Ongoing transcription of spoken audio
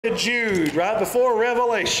to Jude, right before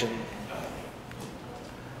Revelation.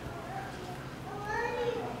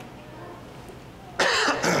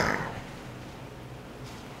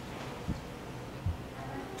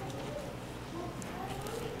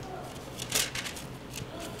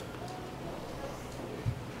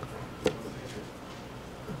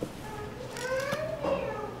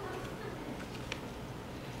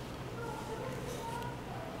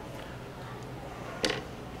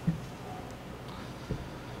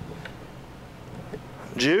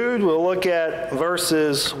 Jude, we'll look at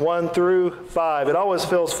verses 1 through 5. It always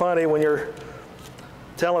feels funny when you're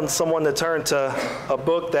telling someone to turn to a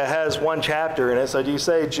book that has one chapter in it. So do you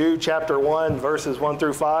say Jude chapter 1, verses 1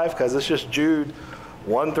 through 5? Because it's just Jude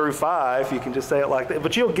 1 through 5. You can just say it like that.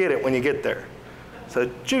 But you'll get it when you get there.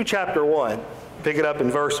 So Jude chapter 1, pick it up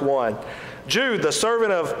in verse 1. Jude, the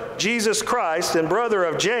servant of Jesus Christ and brother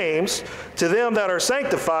of James, to them that are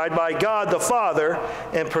sanctified by God the Father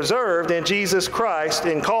and preserved in Jesus Christ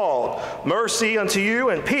and called, mercy unto you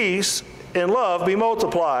and peace and love be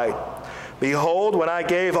multiplied. Behold, when I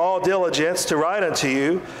gave all diligence to write unto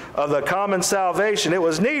you of the common salvation, it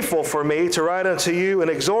was needful for me to write unto you and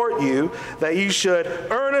exhort you that you should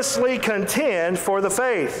earnestly contend for the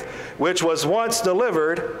faith which was once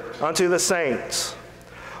delivered unto the saints.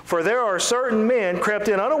 For there are certain men crept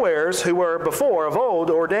in unawares who were before of old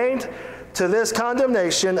ordained to this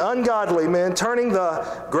condemnation, ungodly men, turning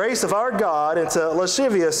the grace of our God into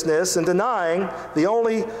lasciviousness and denying the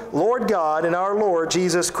only Lord God and our Lord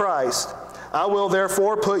Jesus Christ. I will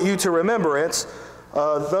therefore put you to remembrance,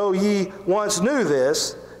 though ye once knew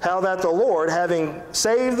this, how that the Lord, having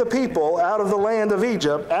saved the people out of the land of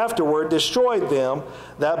Egypt, afterward destroyed them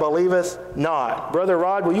that believeth not. Brother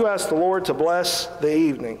Rod, will you ask the Lord to bless the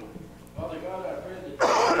evening? Father God, I pray that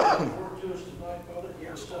you will word to us tonight, Father.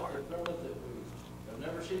 Give us stuff that we have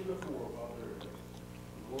never seen before, Father.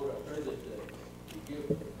 Lord, I pray that you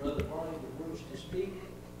give Brother Barney the words to speak,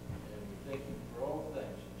 and we thank you for all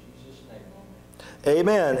things. In Jesus' name,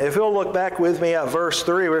 amen. Amen. If you'll look back with me at verse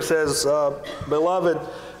 3 where it says, Beloved,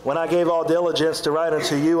 when I gave all diligence to write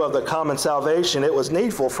unto you of the common salvation, it was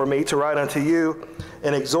needful for me to write unto you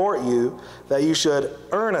and exhort you that you should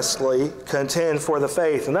earnestly contend for the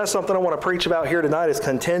faith. And that's something I want to preach about here tonight, is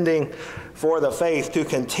contending for the faith. To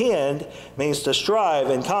contend means to strive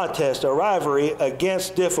in contest or rivalry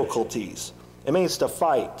against difficulties. It means to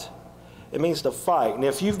fight. It means to fight. And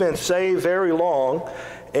if you've been saved very long,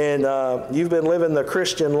 and you've been living the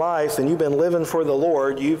Christian life and you've been living for the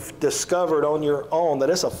Lord, you've discovered on your own that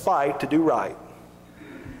it's a fight to do right.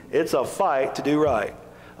 It's a fight to do right.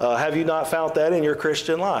 Have you not found that in your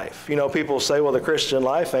Christian life? You know, people say, well, the Christian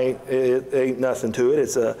life ain't nothing to it.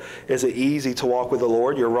 Is it easy to walk with the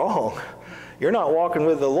Lord? You're wrong. You're not walking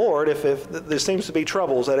with the Lord if there seems to be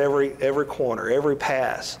troubles at every corner, every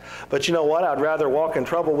pass. But you know what? I'd rather walk in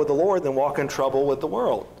trouble with the Lord than walk in trouble with the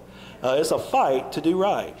world. It's a fight to do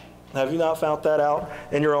right. Have you not found that out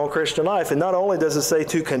in your own Christian life? And not only does it say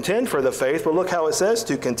to contend for the faith, but look how it says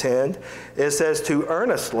to contend. It says to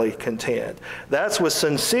earnestly contend. That's with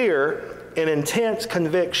sincere and intense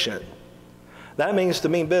conviction. That means to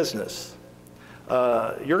mean business.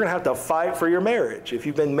 You're going to have to fight for your marriage. If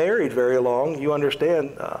you've been married very long, you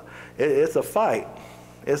understand it's a fight.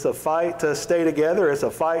 It's a fight to stay together. It's a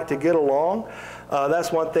fight to get along.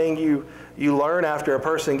 That's one thing you learn after a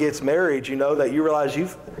person gets married, you know, that you realize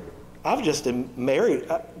I've just been married.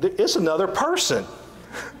 It's another person.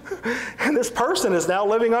 And this person is now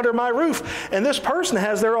living under my roof. And this person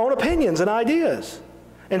has their own opinions and ideas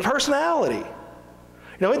and personality.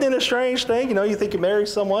 You know, isn't it a strange thing? You know, you think you marry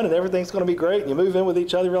someone and everything's going to be great, and you move in with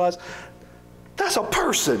each other, you realize, that's a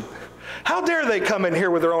person. How dare they come in here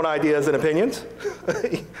with their own ideas and opinions?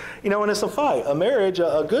 You know, and it's a fight. A marriage,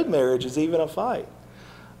 a good marriage is even a fight.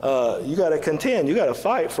 You got to contend. You got to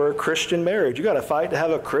fight for a Christian marriage. You got to fight to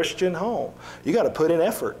have a Christian home. You got to put in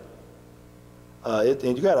effort.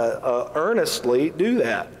 And you got to earnestly do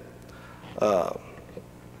that.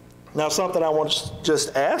 Now, something I want to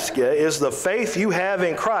just ask you is, the faith you have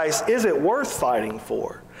in Christ, is it worth fighting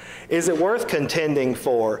for? Is it worth contending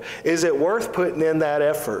for? Is it worth putting in that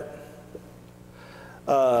effort?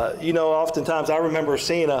 You know, oftentimes I remember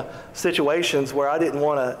seeing situations where I didn't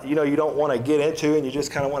want to, you know, you don't want to get into, and you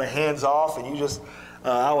just kind of want to hands off, and you just,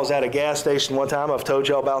 I was at a gas station one time. I've told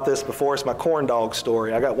you all about this before. It's my corn dog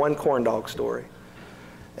story. I got one corn dog story.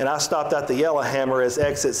 And I stopped at the Yellowhammer as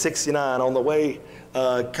exit 69 on the way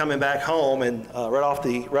coming back home, and right off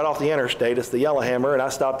the interstate, it's the Yellowhammer, and I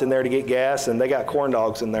stopped in there to get gas, and they got corn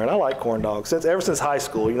dogs in there, and I like corn dogs. Ever since high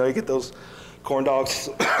school, you know, you get those corn dogs,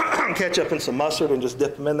 ketchup and some mustard, and just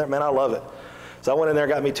dip them in there. Man, I love it. So I went in there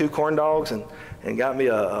and got me 2 corn dogs and got me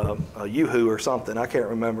a Yoo-hoo or something. I can't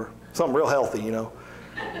remember. Something real healthy, you know.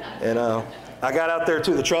 And I got out there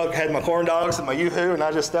to the truck, had my corn dogs and my Yoo-hoo, and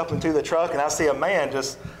I just stepped into the truck, and I see a man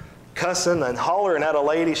just cussing and hollering at a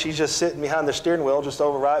lady. She's just sitting behind the steering wheel just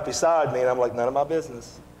over right beside me, and I'm like, none of my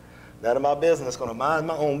business. None of my business. Going to mind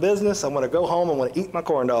my own business. I'm going to go home. I'm going to eat my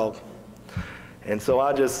corn dog. And so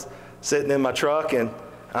I just sitting in my truck, and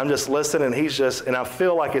I'm just listening, and I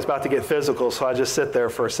feel like it's about to get physical, so I just sit there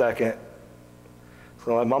for a second.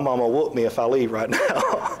 So like, my mom will whoop me if I leave right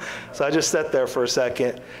now. So I just sat there for a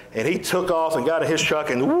second, and he took off and got in his truck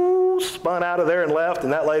and woo, spun out of there and left.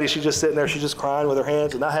 And that lady, she's just sitting there, she's just crying with her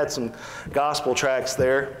hands. And I had some gospel tracts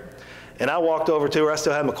there. And I walked over to her. I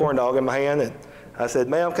still had my corn dog in my hand. And I said,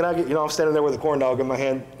 ma'am, can I get, I'm standing there with a corn dog in my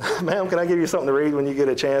hand. Ma'am, can I give you something to read when you get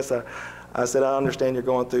a chance? I said, I understand you're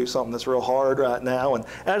going through something that's real hard right now. And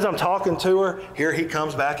as I'm talking to her, here he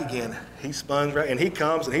comes back again. He spun right, and he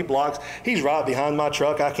comes and he blocks. He's right behind my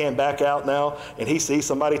truck. I can't back out now. And he sees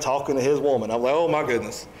somebody talking to his woman. I'm like, oh my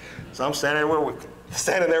goodness. So I'm standing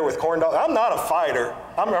there with corn dog. I'm not a fighter.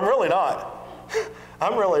 I'm really not.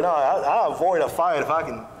 I'm really not. I avoid a fight if I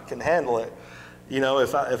can handle it.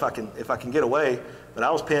 If I can get away. But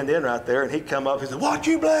I was pinned in right there, and he'd come up. He said, what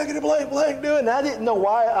you blankety blank doing? And I didn't know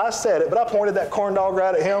why I said it, but I pointed that corn dog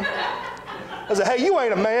right at him. I said, hey, you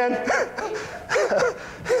ain't a man.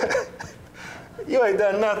 You ain't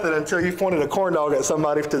done nothing until you pointed a corn dog at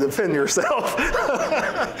somebody to defend yourself.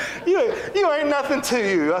 you ain't nothing to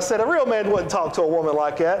you. I said, a real man wouldn't talk to a woman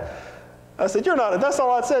like that. I said, you're not, that's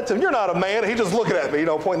all I said to him. You're not a man. And he just looking at me,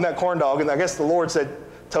 pointing that corn dog. And I guess the Lord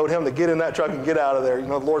told him to get in that truck and get out of there.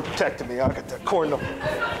 The Lord protected me. I got that corn dog.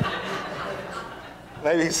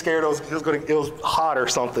 Maybe he's scared it was hot or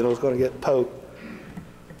something. It was going to get poked.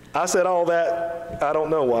 I said all that. I don't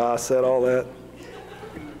know why I said all that.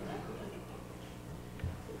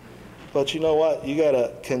 But you know what? You got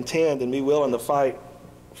to contend and be willing to fight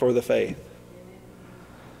for the faith.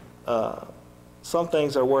 Some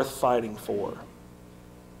things are worth fighting for.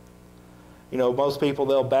 Most people,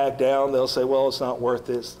 they'll back down. They'll say, well, it's not worth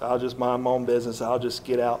it. I'll just mind my own business. I'll just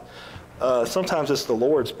get out. Sometimes it's the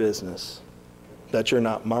Lord's business that you're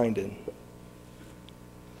not minding.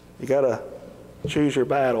 You got to choose your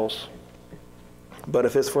battles. But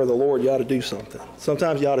if it's for the Lord, you ought to do something.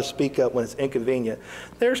 Sometimes you ought to speak up when it's inconvenient.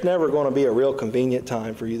 There's never going to be a real convenient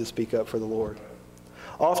time for you to speak up for the Lord.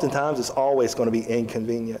 Oftentimes, it's always going to be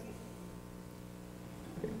inconvenient.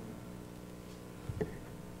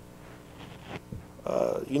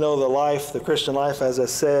 The Christian life, as I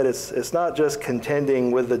said, it's not just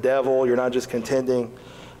contending with the devil. You're not just contending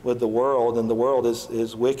with the world, and the world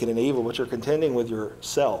is wicked and evil, but you're contending with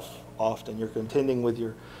yourself often. You're contending with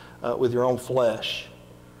your own flesh.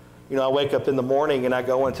 I wake up in the morning and I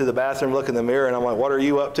go into the bathroom, look in the mirror, and I'm like, what are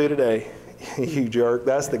you up to today? You jerk.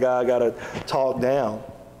 That's the guy I got to talk down.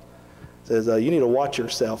 Says, you need to watch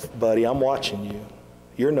yourself, buddy. I'm watching you.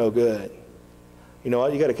 You're no good. You know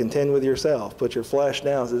what? You got to contend with yourself. Put your flesh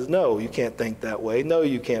down. Says, no, you can't think that way. No,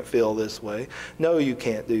 you can't feel this way. No, you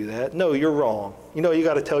can't do that. No, you're wrong. You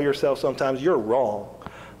got to tell yourself sometimes you're wrong.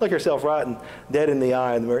 Look yourself right and dead in the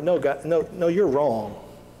eye in the mirror. No, God, no, you're wrong,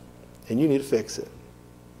 and you need to fix it.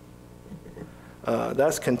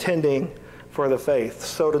 That's contending for the faith.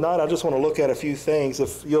 So tonight I just want to look at a few things.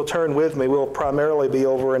 If you'll turn with me, we'll primarily be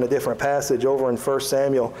over in a different passage, over in 1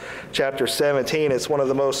 Samuel chapter 17. It's one of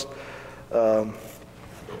the most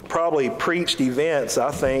probably preached events,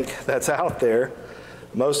 I think, that's out there.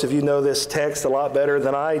 Most of you know this text a lot better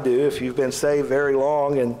than I do if you've been saved very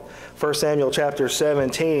long. In 1 Samuel chapter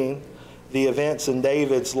 17, the events in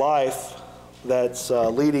David's life that's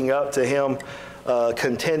leading up to him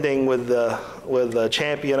contending with the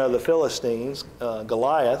champion of the Philistines,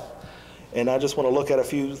 Goliath. And I just want to look at a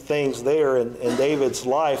few things there in David's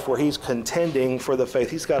life where he's contending for the faith.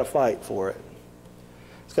 He's got to fight for it.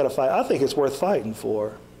 He's got to fight. I think it's worth fighting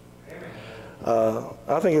for.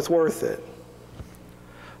 I think it's worth it.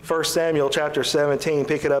 1 Samuel chapter 17,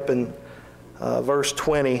 pick it up in verse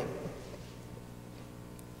 20.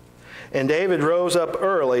 And David rose up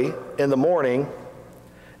early in the morning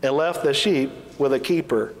and left the sheep with a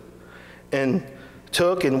keeper, and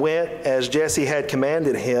took and went as Jesse had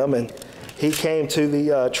commanded him. And he came to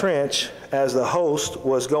the trench as the host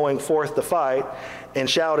was going forth to fight, and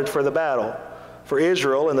shouted for the battle. For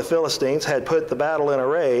Israel and the Philistines had put the battle in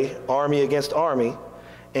array, army against army.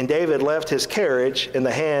 And David left his carriage in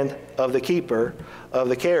the hand of the keeper of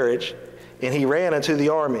the carriage, and he ran into the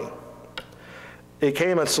army. He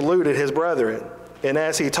came and saluted his brethren. And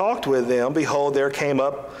as he talked with them, behold, there came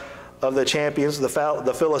up of the champions the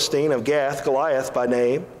Philistine of Gath, Goliath by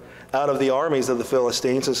name. out of the armies of the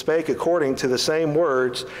Philistines, and spake according to the same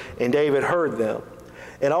words, and David heard them.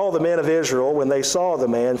 And all the men of Israel, when they saw the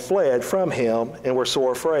man, fled from him, and were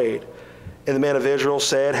sore afraid. And the men of Israel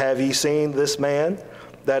said, Have ye seen this man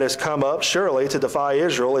that is come up? Surely to defy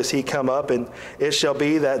Israel is he come up, and it shall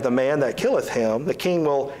be that the man that killeth him, the king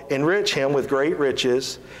will enrich him with great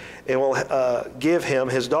riches, and will give him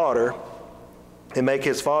his daughter, and make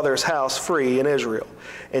his father's house free in Israel.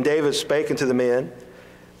 And David spake unto the men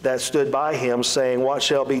that stood by him, saying, What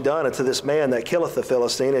shall be done unto this man that killeth the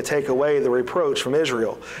Philistine, and take away the reproach from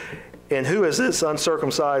Israel? And who is this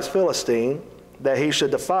uncircumcised Philistine, that he should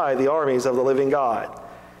defy the armies of the living God?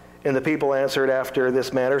 And the people answered after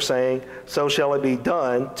this manner, saying, So shall it be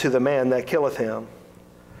done to the man that killeth him.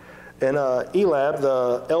 And Eliab,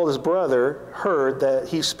 the eldest brother, heard that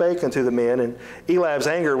he spake unto the men, and Eliab's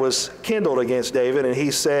anger was kindled against David, and he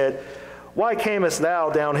said, Why camest thou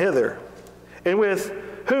down hither? And with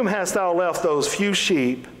whom hast thou left those few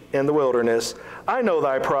sheep in the wilderness? I know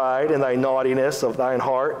thy pride and thy naughtiness of thine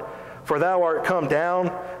heart, for thou art come down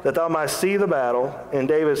that thou mightst see the battle. And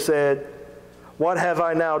David said, What have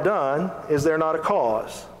I now done? Is there not a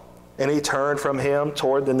cause? And he turned from him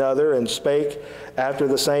toward another, and spake after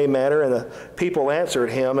the same manner. And the people answered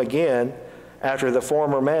him again after the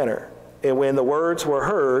former manner. And when the words were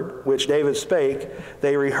heard, which David spake,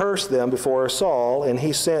 they rehearsed them before Saul, and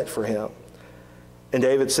he sent for him. And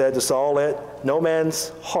David said to Saul, Let no man's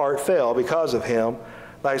heart fail because of him.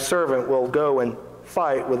 Thy servant will go and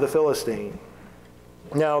fight with the Philistine.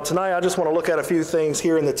 Now, tonight I just want to look at a few things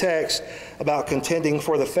here in the text about contending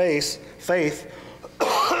for the faith.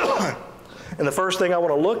 And the first thing I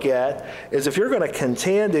want to look at is, if you're going to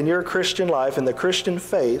contend in your Christian life, in the Christian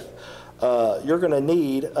faith, you're going to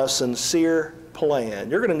need a sincere plan.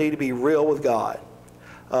 You're going to need to be real with God.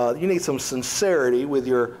 You need some sincerity with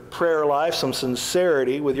your prayer life, some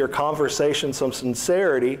sincerity with your conversation, some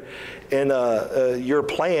sincerity in your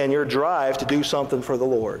plan, your drive to do something for the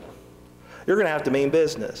Lord. You're going to have to mean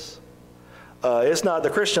business.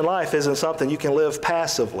 The Christian life isn't something you can live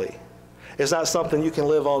passively. It's not something you can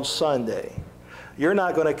live on Sunday. You're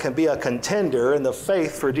not going to be a contender in the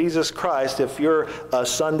faith for Jesus Christ if you're a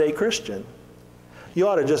Sunday Christian. You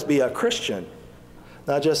ought to just be a Christian.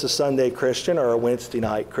 Not just a Sunday Christian or a Wednesday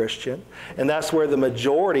night Christian. And that's where the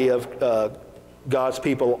majority of God's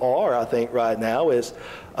people are, I think, right now, is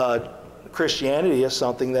Christianity is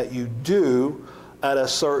something that you do at a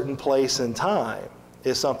certain place and time.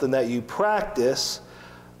 It's something that you practice.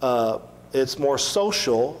 It's more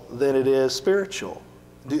social than it is spiritual.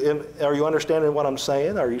 Are you understanding what I'm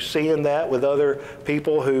saying? Are you seeing that with other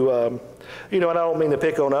people who, and I don't mean to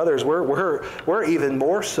pick on others. We're even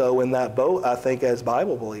more so in that boat, I think, as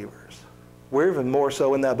Bible believers. We're even more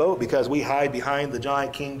so in that boat because we hide behind the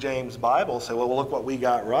giant King James Bible and say, well, look what we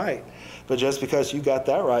got right. But just because you got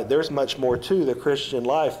that right, there's much more to the Christian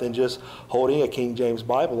life than just holding a King James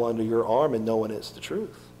Bible under your arm and knowing it's the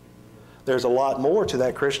truth. There's a lot more to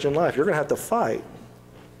that Christian life. You're going to have to fight.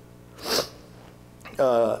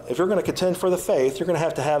 If you're going to contend for the faith, you're going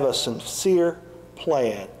to have a sincere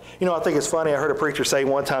plan. I think it's funny. I heard a preacher say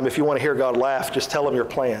one time, if you want to hear God laugh, just tell him your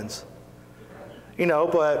plans.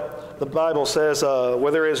 But the Bible says,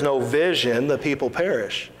 where there is no vision, the people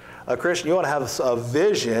perish. A Christian, you want to have a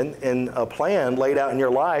vision and a plan laid out in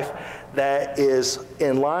your life that is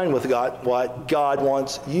in line with God, what God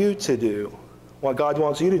wants you to do. What God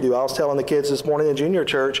wants you to do. I was telling the kids this morning in junior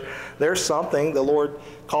church, there's something, the Lord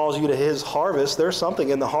calls you to his harvest. There's something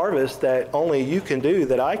in the harvest that only you can do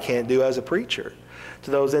that I can't do as a preacher. To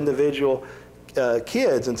those individual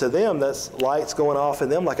kids, and to them, that's lights going off in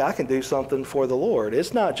them like I can do something for the Lord.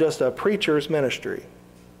 It's not just a preacher's ministry.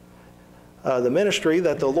 The ministry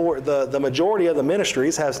that the Lord, the majority of the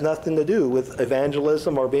ministries has nothing to do with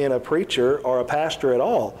evangelism or being a preacher or a pastor at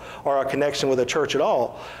all, or a connection with a church at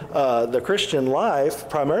all. The Christian life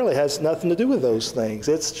primarily has nothing to do with those things.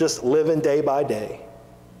 It's just living day by day.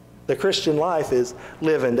 The Christian life is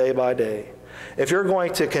living day by day. If you're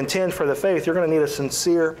going to contend for the faith, you're going to need a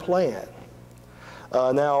sincere plan.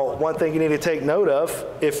 Now, one thing you need to take note of,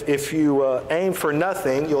 if you aim for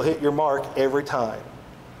nothing, you'll hit your mark every time.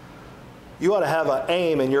 You ought to have an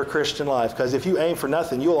aim in your Christian life, because if you aim for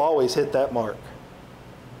nothing, you'll always hit that mark.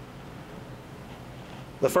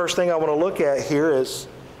 The first thing I want to look at here is,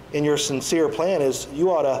 in your sincere plan, is you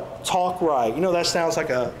ought to talk right. That sounds like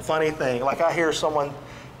a funny thing. Like I hear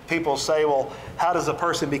people say, well, how does a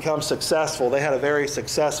person become successful? They had a very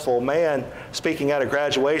successful man speaking at a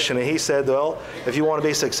graduation, and he said, well, if you want to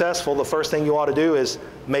be successful, the first thing you ought to do is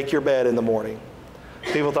make your bed in the morning.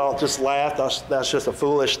 People just laughed. That's just a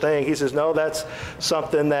foolish thing. He says, no, that's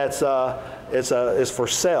something that's It's for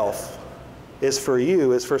self. It's for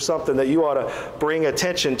you. It's for something that you ought to bring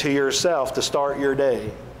attention to yourself to start your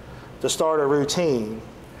day, to start a routine.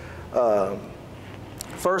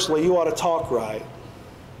 Firstly, you ought to talk right.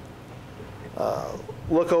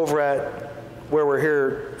 Look over at where we're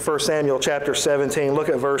here, 1 Samuel chapter 17. Look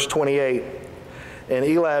at verse 28. And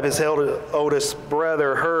Eliab, his oldest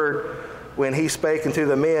brother, heard when he spake unto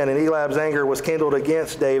the men, and Eliab's anger was kindled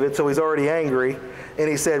against David, so he's already angry. And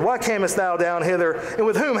he said, Why camest thou down hither, and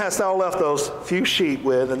with whom hast thou left those few sheep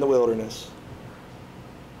with in the wilderness?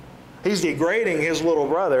 He's degrading his little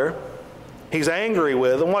brother. He's angry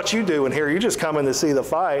with him. What you doing here? You're just coming to see the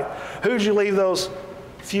fight. Who'd you leave those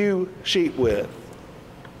few sheep with?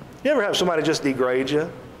 You ever have somebody just degrade you?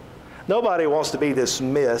 Nobody wants to be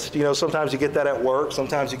dismissed. You know, sometimes you get that at work.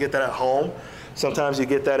 Sometimes you get that at home. Sometimes you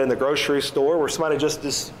get that in the grocery store where somebody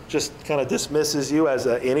just kind of dismisses you as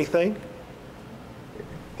anything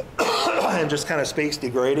and just kind of speaks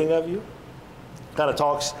degrading of you, kind of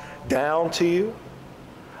talks down to you.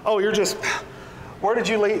 Oh, you're just, where did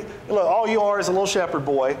you leave? Look, all you are is a little shepherd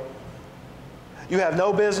boy. You have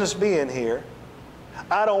no business being here.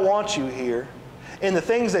 I don't want you here. And the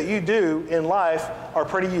things that you do in life are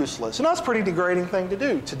pretty useless. And that's a pretty degrading thing to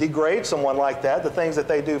do, to degrade someone like that, the things that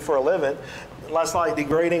they do for a living. That's like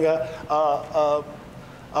degrading a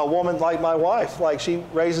woman like my wife, like she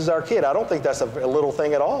raises our kid. I don't think that's a little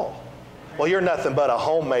thing at all. Well, you're nothing but a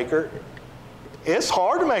homemaker. It's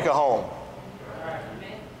hard to make a home.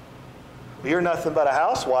 You're nothing but a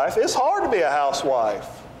housewife. It's hard to be a housewife.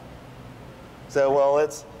 So, well,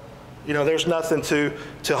 it's, you know, there's nothing to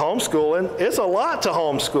homeschooling. It's a lot to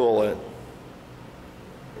homeschooling.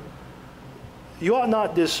 You ought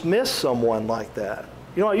not dismiss someone like that.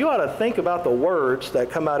 You know, you ought to think about the words that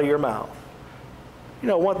come out of your mouth. You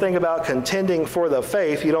know, one thing about contending for the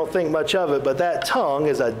faith, you don't think much of it, but that tongue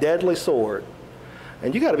is a deadly sword.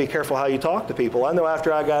 And you got to be careful how you talk to people. I know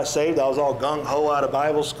after I got saved, I was all gung-ho out of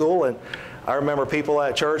Bible school, and I remember people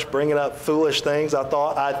at church bringing up foolish things I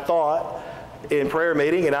thought in prayer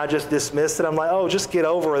meeting, and I just dismissed it. I'm like, oh, just get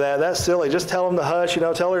over that. That's silly. Just tell him to hush, you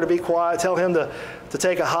know, tell her to be quiet, tell him to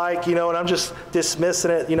take a hike, you know, and I'm just dismissing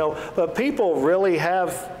it, you know. But people really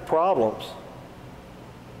have problems.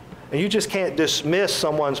 And you just can't dismiss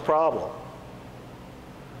someone's problem.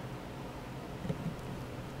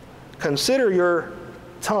 Consider your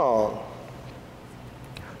tongue.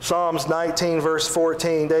 Psalms 19, verse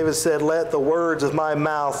 14, David said, Let the words of my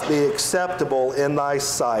mouth be acceptable in thy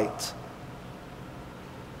sight.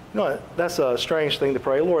 You know, that's a strange thing to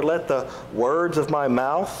pray. Lord, let the words of my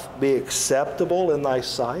mouth be acceptable in thy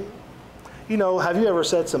sight. You know, have you ever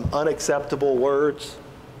said some unacceptable words?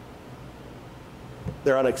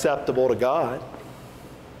 They're unacceptable to God.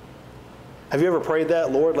 Have you ever prayed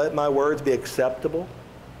that? Lord, let my words be acceptable.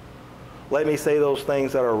 Let me say those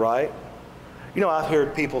things that are right. You know, I've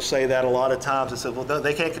heard people say that a lot of times. They say, well,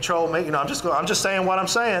 they can't control me. You know, I'm just saying what I'm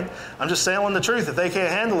saying. I'm just saying the truth. If they can't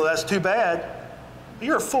handle it, that's too bad.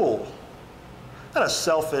 You're a fool. That's a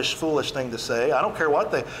selfish, foolish thing to say. I don't care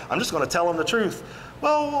what I'm just going to tell them the truth.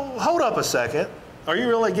 Well, hold up a second. Are you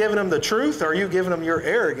really giving them the truth, or are you giving them your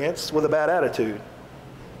arrogance with a bad attitude?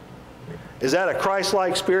 Is that a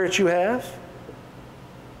Christ-like spirit you have?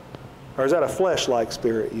 Or is that a flesh-like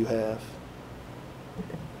spirit you have?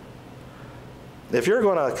 If you're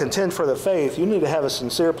going to contend for the faith, you need to have a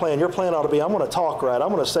sincere plan. Your plan ought to be, I'm going to talk right. I'm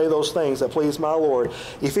going to say those things that please my Lord.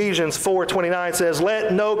 Ephesians 4:29 says,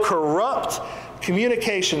 Let no corrupt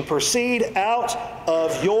communication proceed out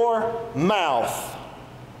of your mouth,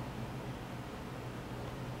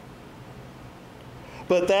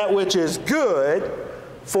 but that which is good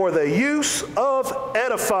for the use of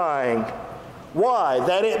edifying. Why?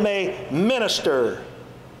 That it may minister.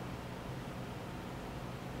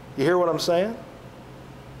 You hear what I'm saying?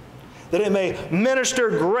 That it may minister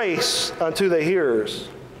grace unto the hearers.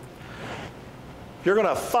 If you're going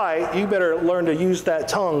to fight, you better learn to use that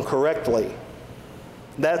tongue correctly.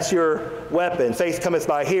 That's your weapon. Faith cometh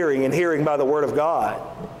by hearing, and hearing by the word of God.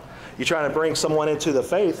 You're trying to bring someone into the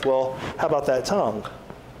faith, well, how about that tongue?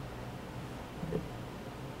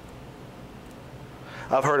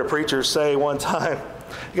 I've heard a preacher say one time,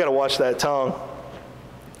 you got to watch that tongue,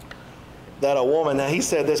 that a woman, now he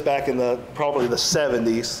said this back in probably the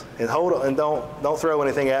 70s, and hold on, and don't throw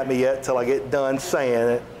anything at me yet till I get done saying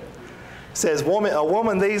it. It says, a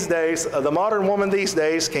woman these days, the modern woman these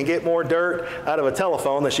days can get more dirt out of a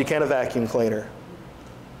telephone than she can a vacuum cleaner.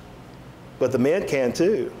 But the men can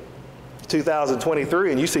too.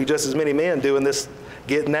 2023, and you see just as many men doing this,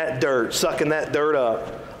 getting that dirt, sucking that dirt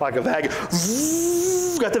up like a vacuum.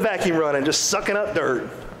 Got the vacuum running, just sucking up dirt.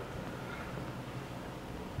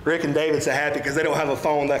 Rick and David's so happy because they don't have a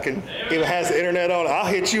phone that can even has the internet on it. I'll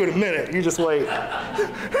hit you in a minute. You just wait.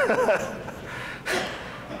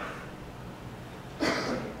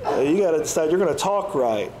 You got to decide you're going to talk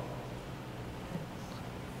right.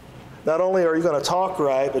 Not only are you going to talk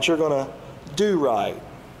right, but you're going to do right.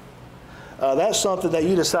 That's something that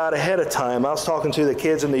you decide ahead of time. I was talking to the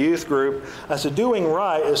kids in the youth group. I said, doing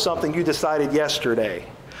right is something you decided yesterday.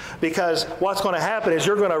 Because what's going to happen is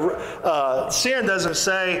you're going to, sin doesn't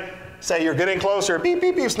say you're getting closer. Beep,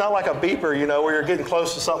 beep, beep. It's not like a beeper, you know, where you're getting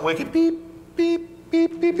close to something wicked. Beep, beep,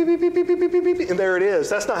 beep, beep, beep, beep, beep, beep, beep, beep, beep. And there it is.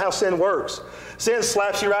 That's not how sin works. Sin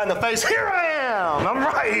slaps you right in the face. Here I am. I'm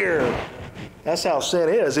right here. That's how sin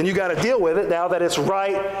is. And you got to deal with it now that it's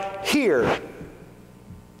right here.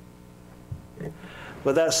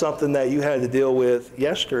 But that's something that you had to deal with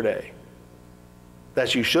yesterday.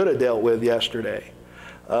 That you should have dealt with yesterday.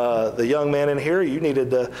 The young man in here, you needed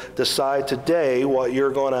to decide today how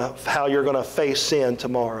you're going to face sin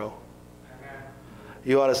tomorrow.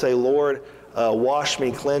 You ought to say, Lord, wash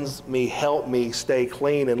me, cleanse me, help me stay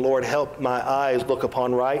clean, and Lord, help my eyes look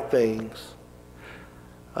upon right things.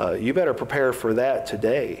 You better prepare for that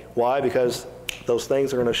today. Why? Because those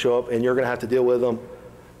things are going to show up, and you're going to have to deal with them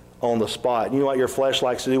on the spot. You know what your flesh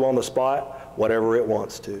likes to do on the spot? Whatever it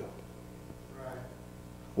wants to.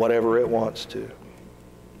 Whatever it wants to.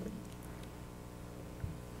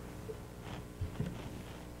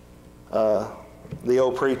 The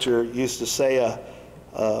old preacher used to say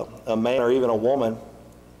a man or even a woman,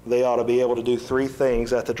 they ought to be able to do three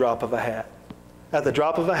things at the drop of a hat. At the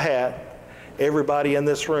drop of a hat, everybody in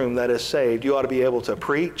this room that is saved, you ought to be able to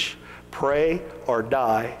preach, pray, or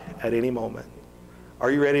die at any moment.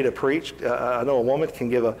 Are you ready to preach? I know a woman can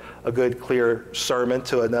give a good, clear sermon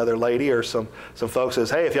to another lady, or some folks says,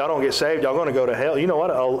 hey, if y'all don't get saved, y'all going to go to hell. You know what?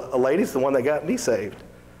 A lady's the one that got me saved.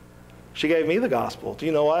 She gave me the gospel. Do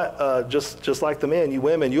you know what? Just like the men, you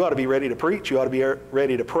women, you ought to be ready to preach. You ought to be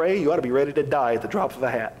ready to pray. You ought to be ready to die at the drop of a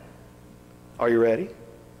hat. Are you ready?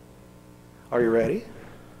 Are you ready?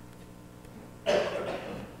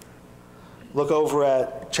 Look over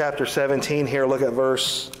at chapter 17 here. Look at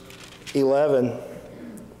verse 11.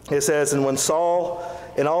 It says, and when Saul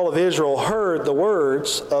and all of Israel heard the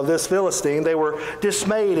words of this Philistine, they were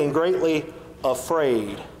dismayed and greatly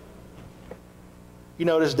afraid. You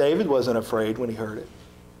notice David wasn't afraid when he heard it.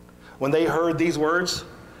 When they heard these words,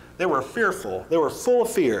 they were fearful. They were full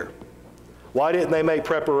of fear. Why didn't they make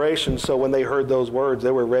preparations so when they heard those words,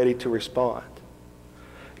 they were ready to respond?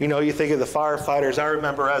 You know, you think of the firefighters. I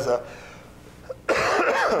remember as a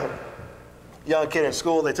young kid in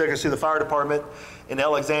school, they took us to the fire department in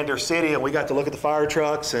Alexander City, and we got to look at the fire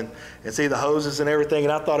trucks and see the hoses and everything,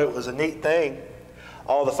 and I thought it was a neat thing.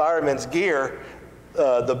 All the firemen's gear,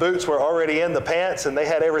 the boots were already in the pants, and they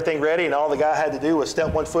had everything ready, and all the guy had to do was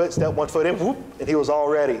step one foot in, whoop, and he was all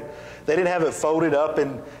ready. They didn't have it folded up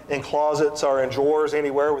in closets or in drawers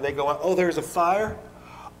anywhere where they go, oh, there's a fire?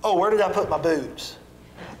 Oh, where did I put my boots?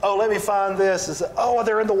 Oh, let me find this. Oh,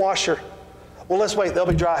 they're in the washer. Well, let's wait. They'll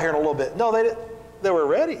be dry here in a little bit. No, they didn't. They were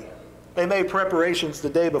ready. They made preparations the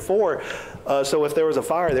day before, so if there was a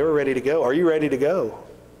fire, they were ready to go. Are you ready to go?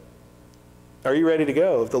 Are you ready to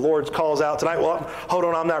go? If the Lord calls out tonight, well, hold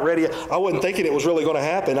on, I'm not ready yet. I wasn't thinking it was really going to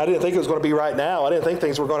happen. I didn't think it was going to be right now. I didn't think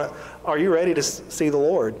things were going to. Are you ready to see the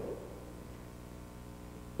Lord?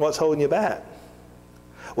 What's holding you back?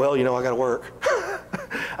 Well, you know, I got to work.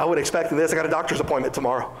 I wasn't expecting this. I got a doctor's appointment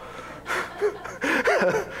tomorrow.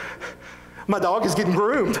 My dog is getting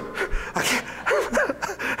groomed.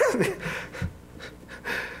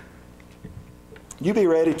 You be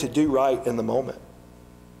ready to do right in the moment.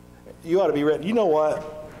 You ought to be ready. You know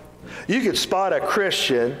what? You could spot a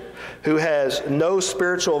Christian who has no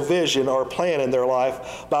spiritual vision or plan in their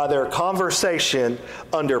life by their conversation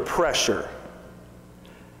under pressure.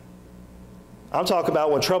 I'm talking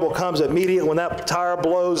about when trouble comes immediately, when that tire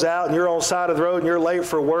blows out and you're on the side of the road and you're late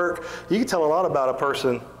for work. You can tell a lot about a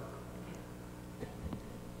person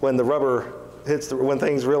when the rubber hits, when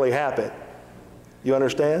things really happen. You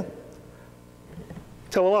understand?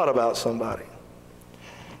 Tell a lot about somebody.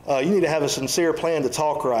 You need to have a sincere plan to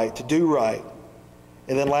talk right, to do right.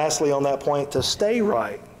 And then lastly on that point, to stay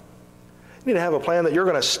right. You need to have a plan that you're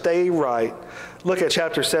going to stay right. Look at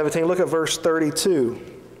chapter 17. Look at verse 32.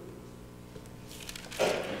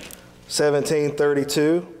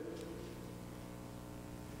 17:32.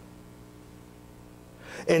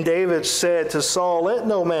 And David said to Saul, let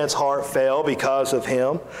no man's heart fail because of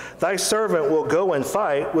him. Thy servant will go and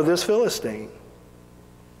fight with this Philistine.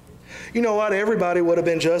 You know what? Everybody would have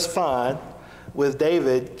been just fine with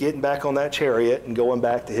David getting back on that chariot and going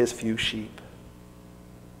back to his few sheep.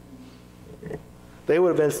 They would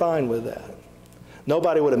have been fine with that.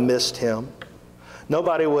 Nobody would have missed him.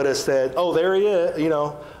 Nobody would have said, oh, there he is,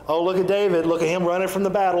 oh, look at David, look at him running from the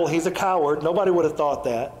battle, he's a coward. Nobody would have thought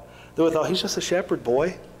that. They would have thought, he's just a shepherd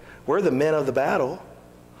boy. We're the men of the battle.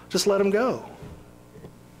 Just let him go.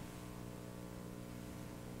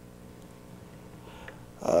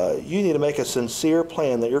 You need to make a sincere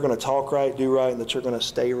plan that you're going to talk right, do right, and that you're going to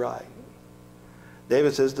stay right.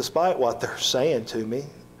 David says, despite what they're saying to me,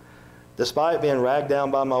 despite being ragged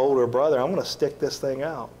down by my older brother, I'm going to stick this thing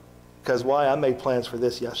out. Because why? I made plans for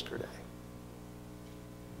this yesterday.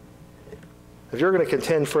 If you're going to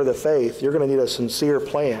contend for the faith, you're going to need a sincere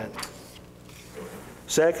plan.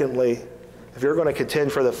 Secondly, if you're going to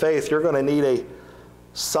contend for the faith, you're going to need a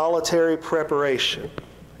solitary preparation.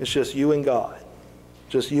 It's just you and God.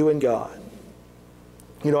 Just you and God.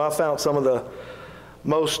 I found some of the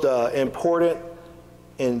most important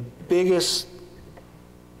and biggest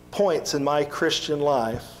points in my Christian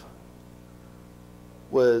life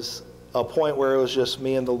was a point where it was just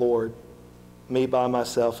me and the Lord, me by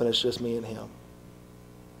myself, and it's just me and Him.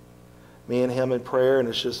 Me and Him in prayer, and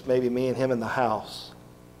it's just maybe me and Him in the house.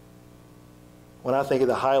 When I think of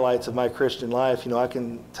the highlights of my Christian life, I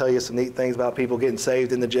can tell you some neat things about people getting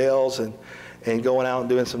saved in the jails and going out and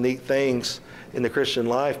doing some neat things in the Christian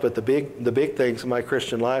life, but the big things in my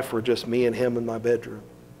Christian life were just me and Him in my bedroom.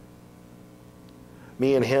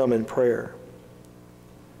 Me and Him in prayer.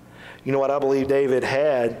 You know what? I believe David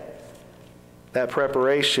had that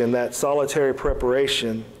preparation, that solitary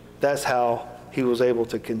preparation. That's how he was able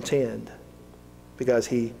to contend, because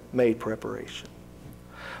he made preparation.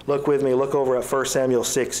 Look with me, look over at 1 Samuel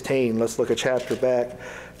 16. Let's look a chapter back.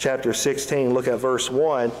 Chapter 16, look at verse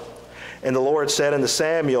 1. And the Lord said unto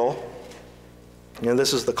Samuel, and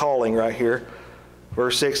this is the calling right here,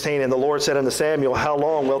 verse 16, and the Lord said unto Samuel, how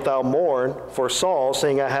long wilt thou mourn for Saul,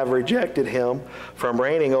 seeing I have rejected him from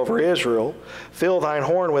reigning over Israel? Fill thine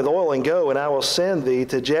horn with oil and go, and I will send thee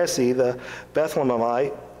to Jesse the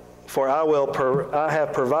Bethlehemite, for I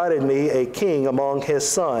have provided me a king among his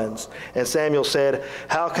sons. And Samuel said,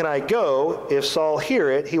 how can I go? If Saul hear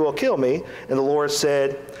it, he will kill me. And the Lord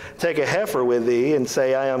said, take a heifer with thee, and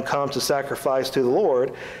say, I am come to sacrifice to the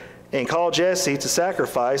Lord. And call Jesse to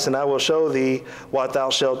sacrifice, and I will show thee what thou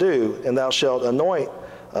shalt do. And thou shalt anoint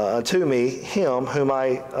unto me him whom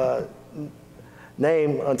I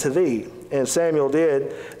name unto thee. And Samuel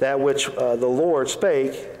did that which the Lord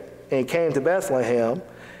spake, and came to Bethlehem.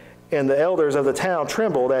 And the elders of the town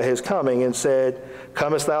trembled at his coming, and said,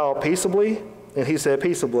 comest thou peaceably? And he said,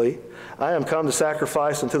 peaceably. I am come to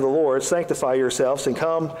sacrifice unto the Lord. Sanctify yourselves, and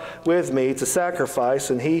come with me to sacrifice.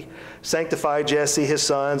 And he sanctified Jesse his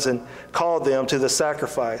sons, and called them to the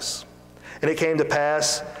sacrifice. And it came to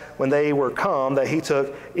pass, when they were come, that he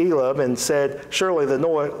took Eliab, and said, surely the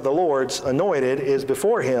Lord's anointed is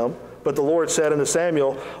before him. But the Lord said unto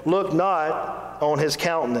Samuel, look not on his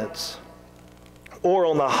countenance, or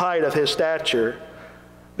on the height of his stature,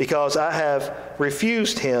 because I have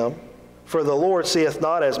refused him. For the Lord seeth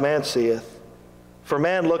not as man seeth. For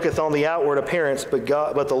man looketh on the outward appearance, but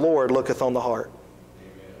the Lord looketh on the heart.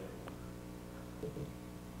 Amen.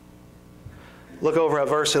 Look over at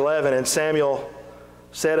verse 11. And Samuel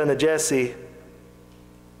said unto Jesse,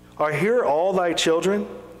 are here all thy children?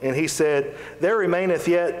 And he said, there remaineth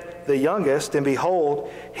yet the youngest, and behold,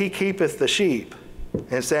 he keepeth the sheep.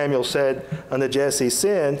 And Samuel said unto Jesse,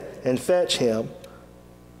 send and fetch him,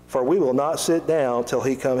 for we will not sit down till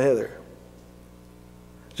he come hither.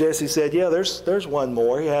 Jesse said, yeah, there's one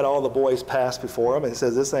more. He had all the boys pass before him, and he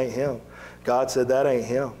says, this ain't him. God said, that ain't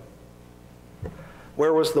him.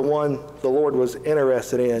 Where was the one the Lord was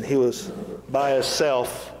interested in? He was by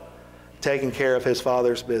himself, taking care of his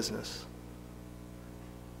father's business.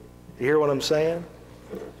 You hear what I'm saying?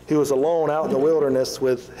 He was alone out in the wilderness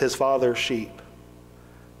with his father's sheep,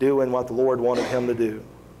 doing what the Lord wanted him to do.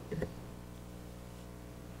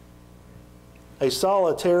 A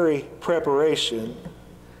solitary preparation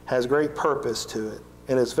has great purpose to it,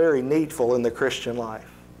 and it's very needful in the Christian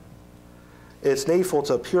life. It's needful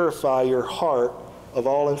to purify your heart of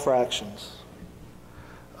all infractions.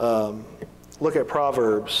 Look at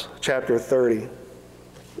Proverbs chapter 30.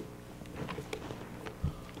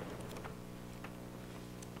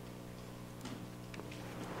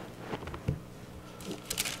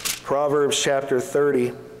 Proverbs chapter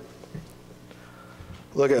 30,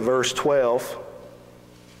 look at verse 12.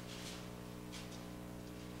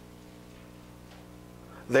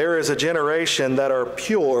 There is a generation that are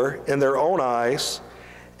pure in their own eyes,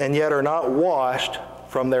 and yet are not washed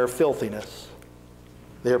from their filthiness.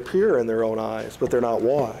 They're pure in their own eyes, but they're not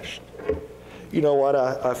washed. You know what?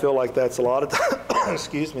 I feel like that's a lot of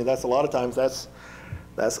excuse me, that's a lot of times that's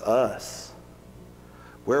That's us.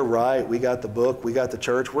 We're right. We got the book. We got the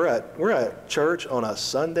church. We're at church on a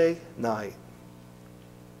Sunday night.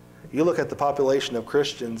 You look at the population of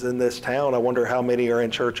Christians in this town, I wonder how many are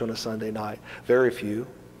in church on a Sunday night. Very few.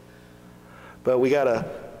 But we got to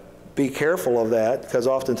be careful of that, because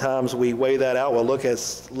oftentimes we weigh that out. Well, look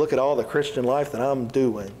at all the Christian life that I'm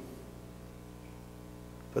doing.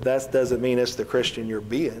 But that doesn't mean it's the Christian you're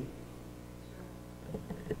being.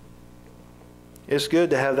 It's good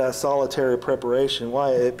to have that solitary preparation.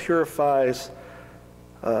 Why? It purifies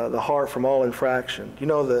the heart from all infraction. You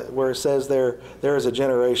know where it says there is a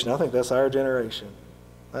generation. I think that's our generation.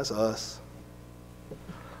 That's us.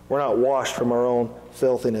 We're not washed from our own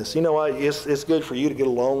filthiness. You know what? It's good for you to get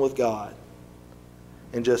alone with God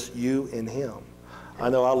and just you and Him. I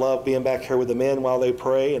know I love being back here with the men while they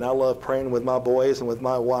pray, and I love praying with my boys and with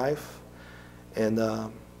my wife.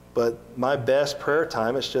 But my best prayer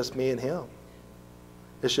time is just me and Him.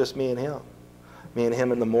 It's just me and Him. Me and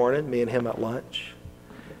Him in the morning, me and Him at lunch,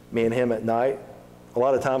 me and Him at night. A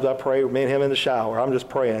lot of times I pray with me and Him in the shower. I'm just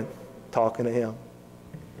praying, talking to Him.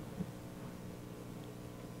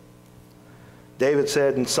 David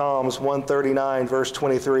said in Psalms 139, verse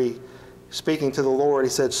 23, speaking to the Lord, he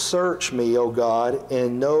said, "Search me, O God,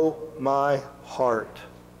 and know my heart.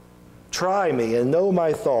 Try me and know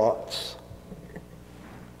my thoughts."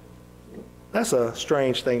 That's a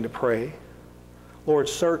strange thing to pray. Lord,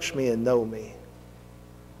 search me and know me.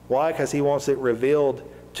 Why? Because He wants it revealed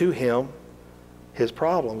to Him, His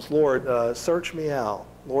problems. Lord, search me out.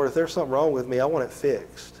 Lord, if there's something wrong with me, I want it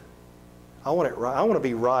fixed. I want it right. I want to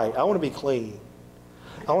be right. I want to be clean.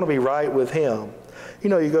 I want to be right with Him. You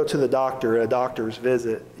know, you go to the doctor, a doctor's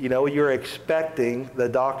visit. You know, you're expecting the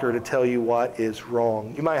doctor to tell you what is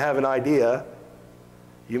wrong. You might have an idea.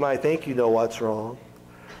 You might think you know what's wrong.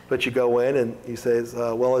 But you go in and he says,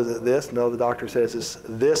 well, is it this? No, the doctor says,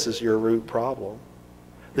 this is your root problem.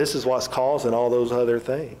 This is what's causing all those other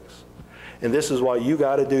things. And this is what you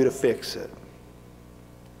got to do to fix it.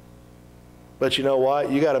 But you know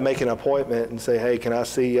what? You got to make an appointment and say, hey, can I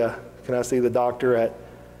see the doctor at,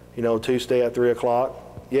 Tuesday at 3 o'clock?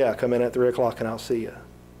 Yeah, come in at 3 o'clock and I'll see you.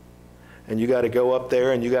 And you got to go up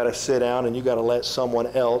there and you got to sit down and you got to let someone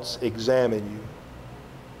else examine you.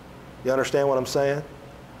 You understand what I'm saying?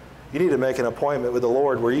 You need to make an appointment with the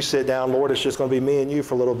Lord where you sit down, Lord, it's just going to be me and you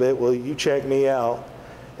for a little bit. Will you check me out?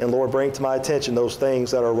 And Lord, bring to my attention those things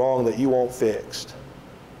that are wrong that you want fixed.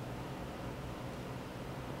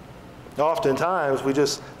 Oftentimes, we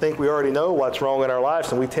just think we already know what's wrong in our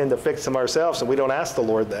lives, and we tend to fix them ourselves, and we don't ask the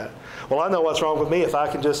Lord that. Well, I know what's wrong with me if I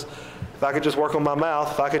could just work on my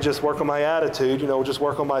mouth, if I could just work on my attitude, just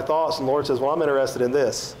work on my thoughts. And the Lord says, well, I'm interested in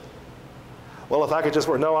this. Well, if I could just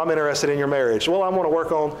work, no, I'm interested in your marriage. Well, I want to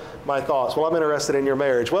work on my thoughts. Well, I'm interested in your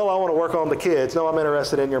marriage. Well, I want to work on the kids. No, I'm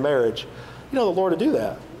interested in your marriage. The Lord to do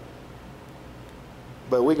that.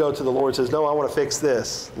 But we go to the Lord and says, no, I want to fix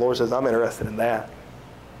this. The Lord says, I'm interested in that.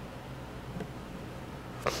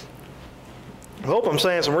 I hope I'm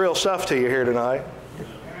saying some real stuff to you here tonight.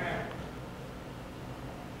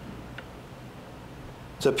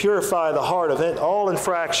 To purify the heart of all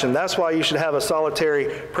infraction. That's why you should have a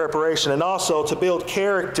solitary preparation. And also to build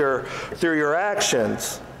character through your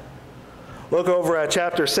actions. Look over at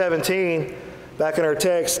chapter 17. Back in our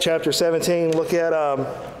text, chapter 17, look at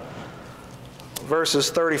verses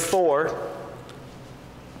 34.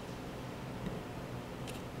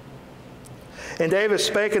 And David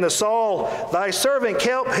spake unto Saul, thy servant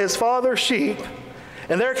kept his father's sheep.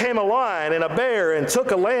 And there came a lion and a bear and took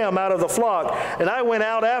a lamb out of the flock. And I went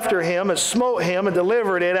out after him and smote him and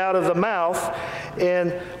delivered it out of the mouth.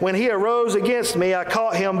 And when he arose against me, I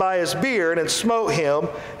caught him by his beard and smote him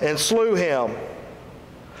and slew him.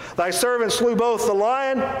 Thy servant slew both the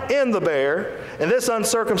lion and the bear, and this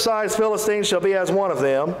uncircumcised Philistine shall be as one of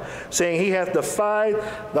them, seeing he hath defied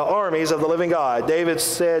the armies of the living God. David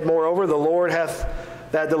said, moreover, the Lord hath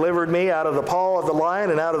that delivered me out of the paw of the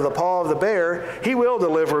lion and out of the paw of the bear. He will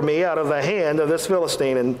deliver me out of the hand of this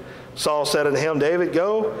Philistine. And Saul said unto him, David,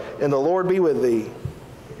 go, and the Lord be with thee.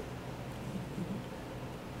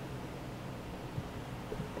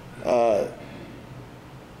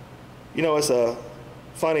 It's a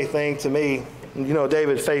funny thing to me.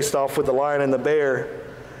 David faced off with the lion and the bear,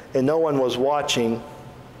 and no one was watching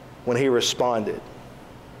when he responded.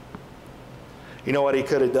 You know what he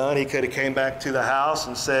could have done? He could have came back to the house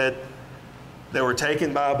and said, they were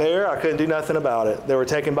taken by a bear, I couldn't do nothing about it. They were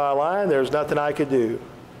taken by a lion, there was nothing I could do.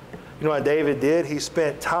 You know what David did? He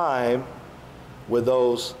spent time with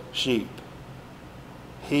those sheep.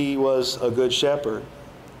 He was a good shepherd.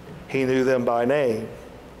 He knew them by name.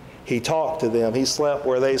 He talked to them. He slept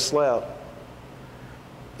where they slept.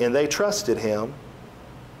 and they trusted him,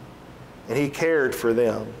 and he cared for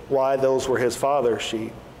them. Why? Those were his father's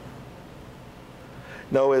sheep.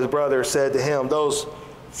 No, his brother said to him, those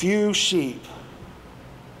few sheep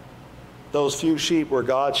were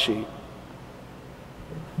God's sheep.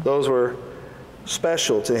 Those were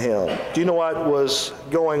special to him. Do you know what was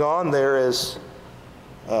going on there is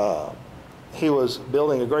he was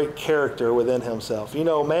building a great character within himself. You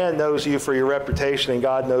know, man knows you for your reputation, and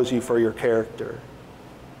God knows you for your character.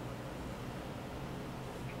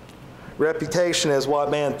 Reputation is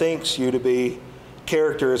what man thinks you to be.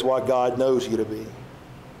 Character is what God knows you to be.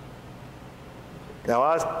 Now,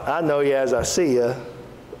 I know you as I see you,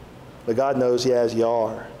 but God knows you as you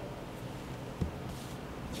are.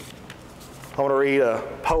 I want to read a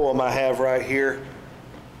poem I have right here.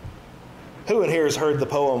 Who in here has heard the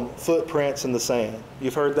poem Footprints in the Sand?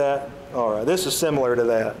 You've heard that? All right, this is similar to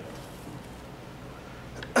that.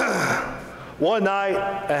 One night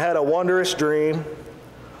I had a wondrous dream.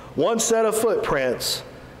 One set of footprints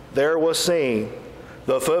there was seen,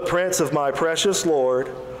 the footprints of my precious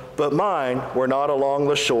Lord, but mine were not along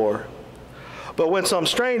the shore. But when some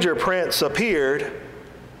stranger prints appeared,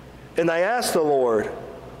 and they asked the Lord,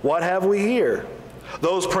 what have we here?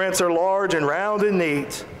 Those prints are large and round and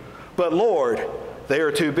neat, but Lord, they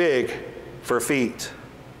are too big for feet.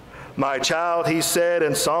 My child, he said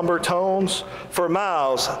in somber tones, for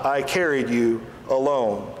miles I carried you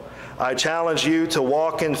alone. I challenged you to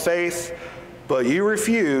walk in faith, but you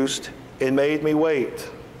refused and made me wait.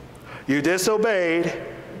 You disobeyed,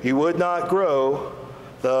 you would not grow.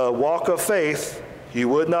 The walk of faith you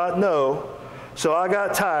would not know. So I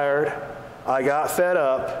got tired, I got fed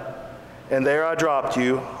up, and there I dropped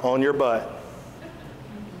you on your butt.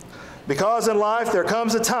 Because in life there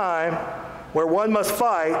comes a time where one must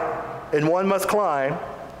fight and one must climb,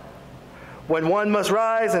 when one must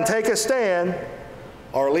rise and take a stand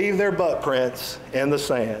or leave their butt prints in the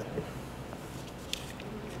sand.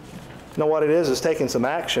 You know what it is? It's taking some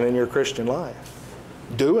action in your Christian life,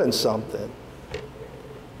 doing something.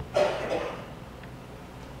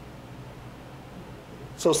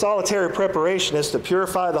 So solitary preparation is to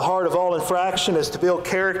purify the heart of all infraction, is to build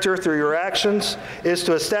character through your actions, is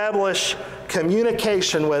to establish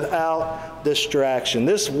communication without distraction.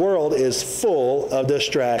 This world is full of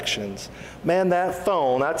distractions. Man, that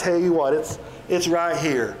phone, I tell you what, it's right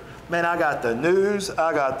here. Man, I got the news,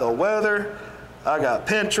 I got the weather, I got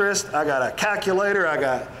Pinterest, I got a calculator, I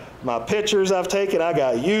got my pictures I've taken, I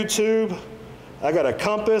got YouTube, I got a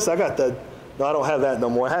compass, I got the... No, I don't have that no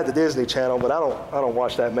more. I had the Disney Channel, but I don't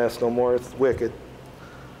watch that mess no more. It's wicked.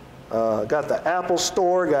 Got the Apple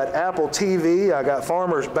Store, got Apple TV, I got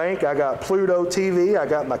Farmer's Bank, I got Pluto TV, I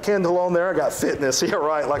got my Kindle on there, I got fitness. Yeah,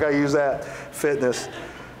 right, like I use that, fitness.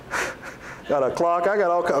 Got a clock, I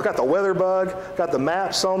got the weather bug, got the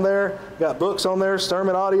maps on there, got books on there,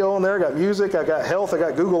 sermon audio on there, got music, I got health, I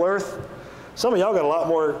got Google Earth. Some of y'all got a lot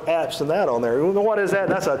more apps than that on there. You know what is that?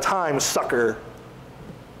 That's a time sucker.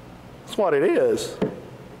 That's what it is.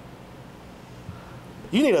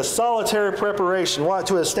 You need a solitary preparation. What?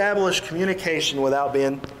 To establish communication without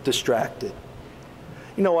being distracted.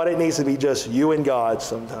 You know what? It needs to be just you and God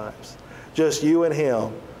sometimes. Just you and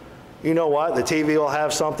Him. You know what? The TV will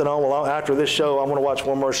have something on. Well, after this show, I'm going to watch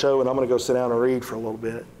one more show, and I'm going to go sit down and read for a little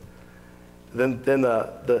bit. Then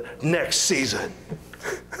the next season.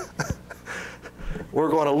 We're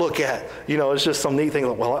going to look at, it's just some neat thing.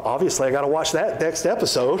 Like, well, obviously, I got to watch that next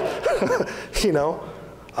episode, and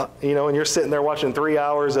you're sitting there watching 3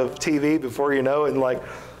 hours of TV before you know it, and like,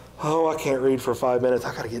 oh, I can't read for 5 minutes.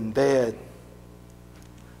 I got to get in bed.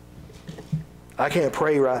 I can't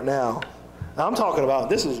pray right now. I'm talking about,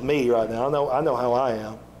 this is me right now. I know how I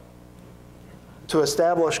am. To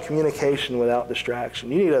establish communication without distraction,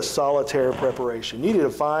 you need a solitary preparation. You need to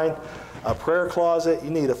find a prayer closet. You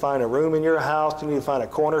need to find a room in your house. You need to find a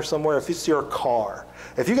corner somewhere. If it's your car,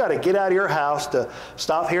 if you got to get out of your house to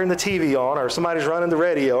stop hearing the TV on, or somebody's running the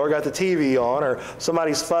radio or got the TV on, or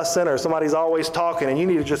somebody's fussing, or somebody's always talking, and you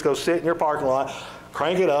need to just go sit in your parking lot,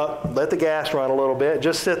 crank it up, let the gas run a little bit,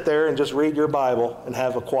 just sit there and just read your Bible and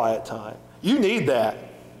have a quiet time. You need that.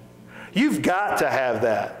 You've got to have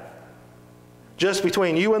that. Just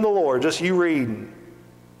between you and the Lord, just you reading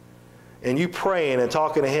and you praying and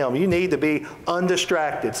talking to Him. You need to be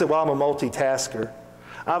undistracted. Say, well, I'm a multitasker.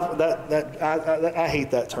 I hate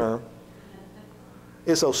that term.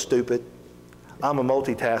 It's so stupid. I'm a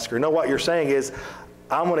multitasker. No, what you're saying is,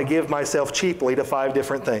 I'm going to give myself cheaply to 5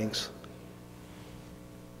 different things.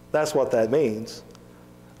 That's what that means.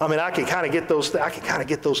 I mean, I can kind of get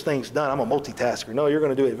those things done. I'm a multitasker. No, you're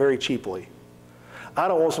going to do it very cheaply. I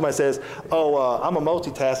don't want somebody says, oh, I'm a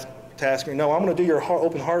multitasker multitasker. No, I'm going to do your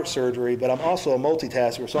open heart surgery, but I'm also a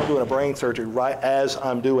multitasker, so I'm doing a brain surgery right as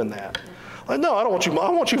I'm doing that. Like, no, I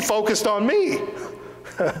want you focused on me.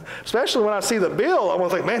 Especially when I see the bill, I'm going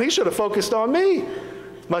to think, man, he should have focused on me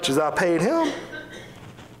as much as I paid him.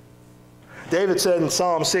 David said in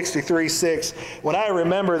Psalm 63:6, when I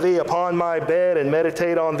remember thee upon my bed and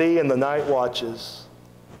meditate on thee in the night watches,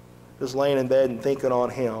 just laying in bed and thinking on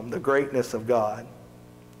him, the greatness of God.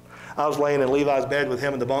 I was laying in Levi's bed with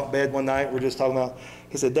him in the bunk bed one night. We're just talking about,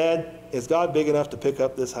 he said, Dad, is God big enough to pick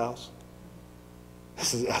up this house? I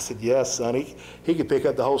said, yes, son. He could pick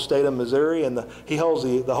up the whole state of Missouri, and he holds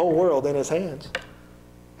the whole world in his hands.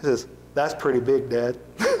 He says, that's pretty big, Dad.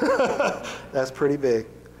 That's pretty big.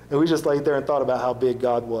 And we just laid there and thought about how big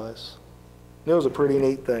God was. And it was a pretty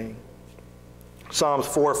neat thing. Psalms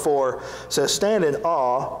 4:4 says, stand in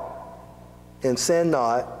awe and sin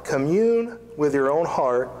not. Commune with your own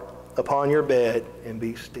heart upon your bed and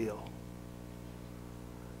be still.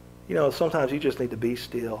 You know, sometimes you just need to be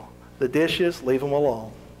still. The dishes, leave them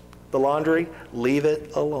alone. The laundry, leave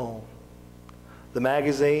it alone. The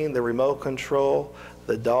magazine, the remote control,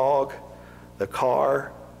 the dog, the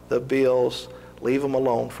car, the bills, leave them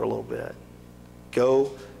alone for a little bit.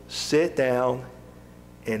 Go sit down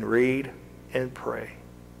and read and pray.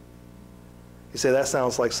 You say, that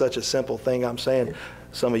sounds like such a simple thing. I'm saying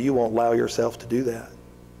some of you won't allow yourself to do that.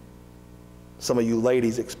 Some of you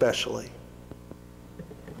ladies especially.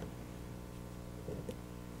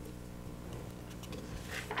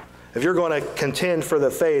 If you're going to contend for the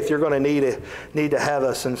faith, you're going to need to have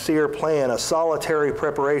a sincere plan, a solitary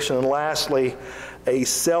preparation, and lastly, a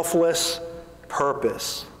selfless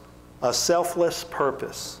purpose. A selfless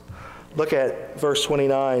purpose. Look at verse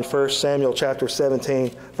 29, 1 Samuel chapter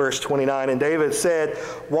 17, verse 29. And David said,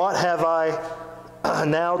 what have I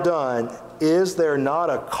now done? Is there not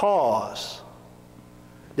a cause?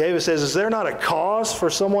 David says, is there not a cause for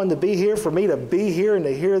someone to be here, for me to be here and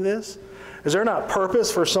to hear this? Is there not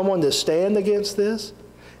purpose for someone to stand against this?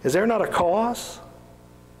 Is there not a cause?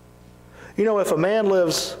 You know, if a man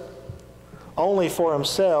lives only for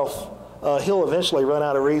himself, he'll eventually run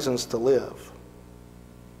out of reasons to live.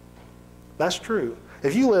 That's true.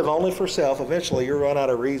 If you live only for self, eventually you'll run out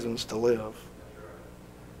of reasons to live.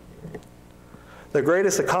 The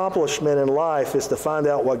greatest accomplishment in life is to find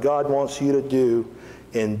out what God wants you to do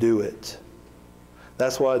and do it.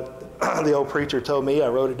 That's what the old preacher told me. I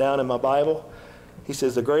wrote it down in my Bible. He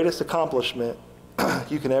says the greatest accomplishment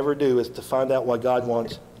you can ever do is to find out what God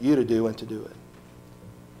wants you to do and to do it.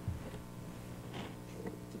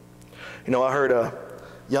 You know, I heard a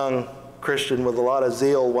young Christian with a lot of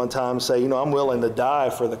zeal one time say, you know, I'm willing to die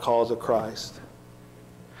for the cause of Christ.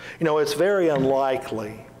 You know, it's very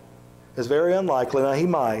unlikely. It's very unlikely. Now, he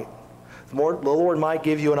might. The Lord might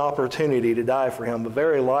give you an opportunity to die for him, but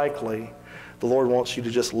very likely the Lord wants you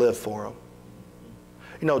to just live for him.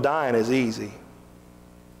 You know, dying is easy.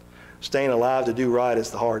 Staying alive to do right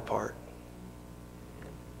is the hard part.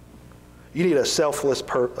 You need a selfless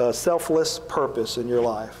purpose in your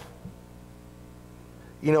life.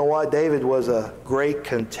 You know what? David was a great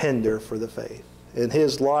contender for the faith. In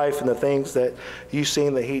his life and the things that you've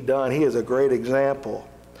seen that he'd done, he is a great example.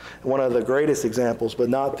 One of the greatest examples, but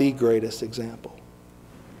not the greatest example.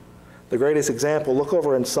 The greatest example, look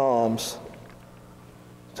over in Psalms.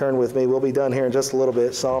 Turn with me. We'll be done here in just a little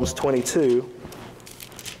bit. Psalms 22.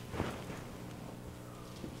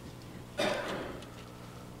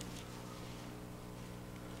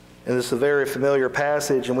 And this is a very familiar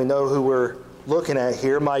passage, and we know who we're looking at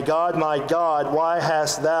here. My God, why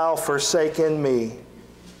hast thou forsaken me?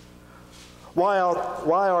 Why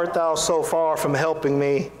art thou so far from helping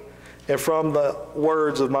me and from the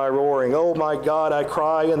words of my roaring? Oh my God, I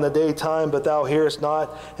cry in the daytime, but thou hearest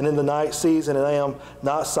not, and in the night season, and I am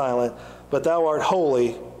not silent. But thou art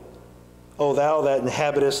holy, O thou that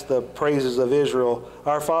inhabitest the praises of Israel.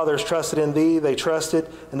 Our fathers trusted in thee, they trusted,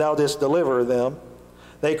 and thou didst deliver them.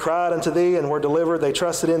 They cried unto thee and were delivered. They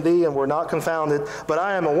trusted in thee and were not confounded. But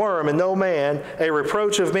I am a worm and no man, a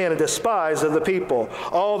reproach of men and despised of the people.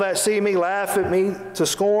 All that see me laugh at me to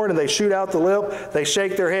scorn, and they shoot out the lip. They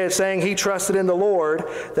shake their head, saying, he trusted in the Lord,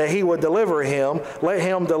 that he would deliver him. Let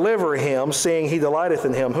him deliver him, seeing he delighteth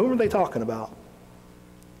in him. Whom are they talking about?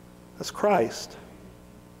 That's Christ.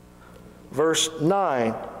 Verse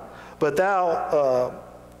 9, But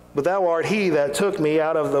thou art he that took me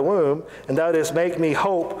out of the womb, and thou didst make me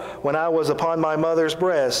hope when I was upon my mother's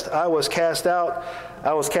breast. I was cast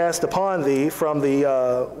upon thee from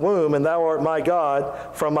the womb, and thou art my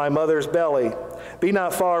God from my mother's belly. Be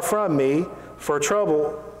not far from me, for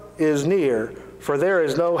trouble is near, for there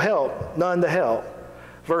is no help, none to help.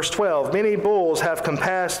 Verse 12, many bulls have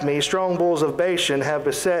compassed me, strong bulls of Bashan have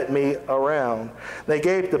beset me around. They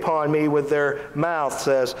gaped upon me with their mouths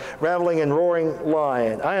as raveling and roaring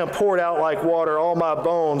lion. I am poured out like water, all my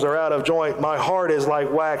bones are out of joint. My heart is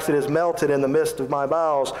like wax, it is melted in the midst of my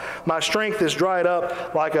bowels. My strength is dried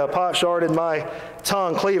up like a potsherd, and my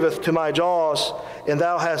tongue cleaveth to my jaws, and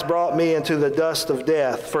thou hast brought me into the dust of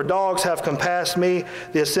death. For dogs have compassed me,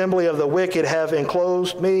 the assembly of the wicked have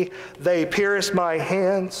enclosed me. They pierced my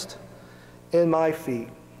hands and my feet.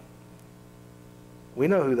 We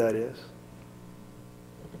know who that is.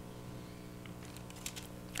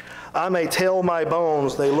 I may tell my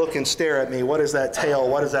bones, they look and stare at me. What is that tell?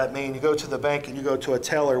 What does that mean? You go to the bank and you go to a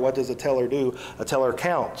teller. What does a teller do? A teller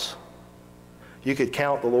counts. You could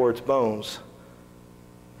count the Lord's bones.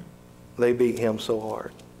 They beat him so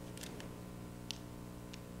hard.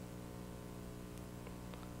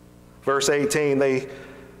 Verse 18, they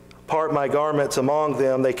part my garments among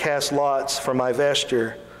them. They cast lots for my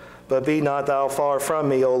vesture. But be not thou far from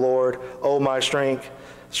me, O Lord. O my strength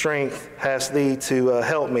hast thee to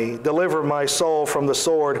help me. Deliver my soul from the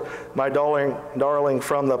sword, my darling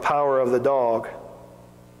from the power of the dog.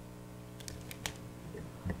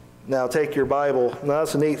 Now take your Bible. Now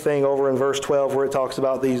that's a neat thing over in verse 12 where it talks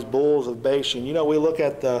about these bulls of Bashan. You know, we look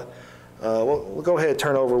at the, we'll go ahead and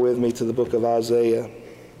turn over with me to the book of Isaiah.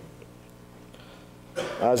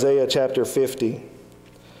 Isaiah chapter 50.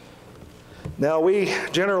 Now we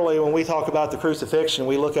generally, when we talk about the crucifixion,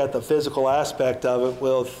 we look at the physical aspect of it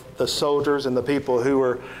with the soldiers and the people who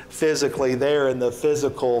were physically there in the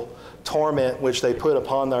physical torment which they put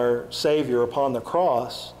upon their Savior upon the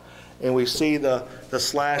cross. And we see the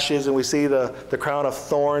slashes, and we see the crown of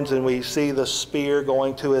thorns, and we see the spear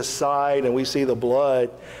going to his side, and we see the blood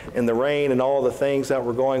and the rain and all the things that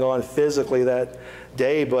were going on physically that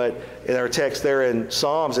day. But in our text there in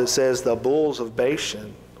Psalms, it says the bulls of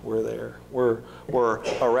Bashan were there, were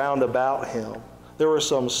around about him. There were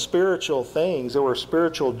some spiritual things. There were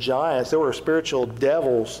spiritual giants. There were spiritual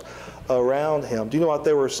devils around him. Do you know what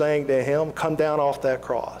they were saying to him? Come down off that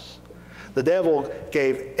cross. The devil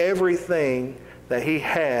gave everything that he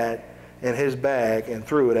had in his bag and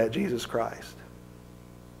threw it at Jesus Christ.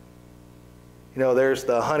 You know, there's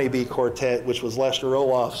the Honeybee Quartet, which was Lester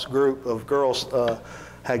Roloff's group of girls,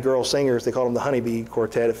 had girl singers. They called them the Honeybee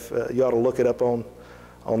Quartet. If you ought to look it up on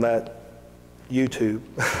that YouTube.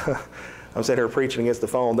 I'm sitting here preaching against the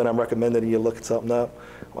phone, then I'm recommending you look something up.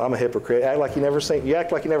 Well, I'm a hypocrite. You act like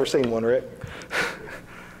you never seen one, Rick.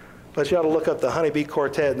 But you ought to look up the Honeybee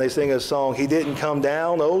Quartet, and they sing a song, He Didn't Come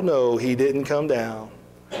Down. Oh no, He didn't come down.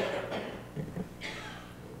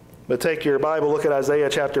 But take your Bible, look at Isaiah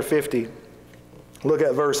chapter 50. Look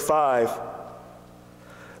at verse 5.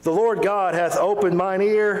 The Lord God hath opened mine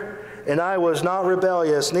ear, and I was not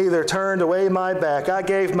rebellious, neither turned away my back. I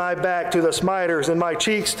gave my back to the smiters, and my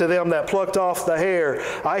cheeks to them that plucked off the hair.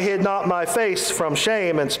 I hid not my face from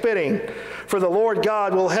shame and spitting. For the Lord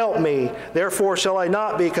God will help me, therefore shall I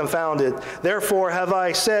not be confounded. Therefore have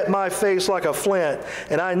I set my face like a flint,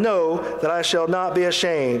 and I know that I shall not be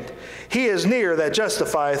ashamed. He is near that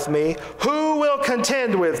justifieth me. Who will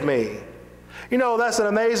contend with me? You know, that's an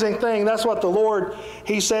amazing thing. That's what the Lord,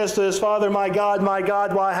 he says to his Father, my God,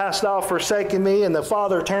 why hast thou forsaken me? And the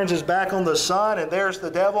Father turns his back on the Son, and there's the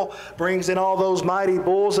devil, brings in all those mighty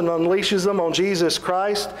bulls and unleashes them on Jesus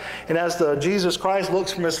Christ. And as Jesus Christ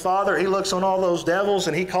looks from his Father, he looks on all those devils,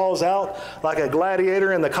 and he calls out like a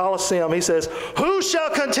gladiator in the Colosseum. He says, who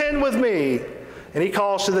shall contend with me? And he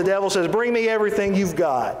calls to the devil, says, bring me everything you've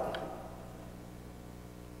got.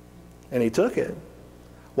 And he took it.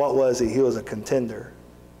 What was he? He was a contender.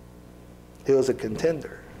 He was a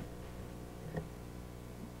contender.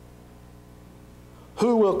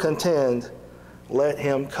 Who will contend? Let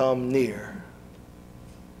him come near.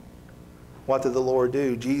 What did the Lord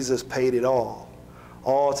do? Jesus paid it all.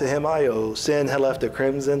 All to him I owe. Sin had left a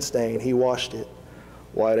crimson stain. He washed it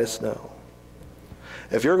white as snow.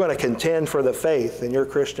 If you're going to contend for the faith in your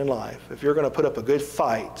Christian life, if you're going to put up a good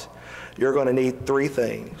fight, you're going to need three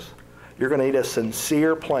things. You're going to need a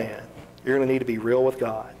sincere plan. You're going to need to be real with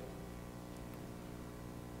God.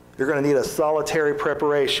 You're going to need a solitary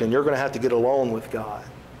preparation. You're going to have to get alone with God.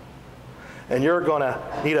 And you're going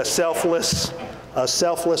to need a selfless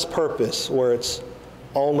purpose where it's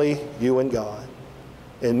only you and God,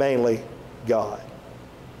 and mainly God.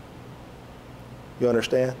 You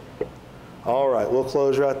understand? All right, we'll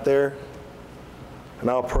close right there,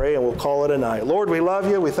 and I'll pray, and we'll call it a night. Lord, we love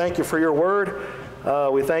you. We thank you for your word.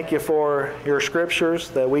 We thank you for your scriptures,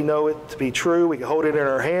 that we know it to be true. We can hold it in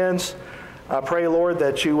our hands. I pray, Lord,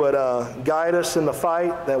 that you would guide us in the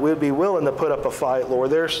fight, that we'd be willing to put up a fight,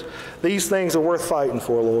 Lord. These things are worth fighting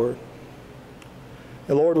for, Lord.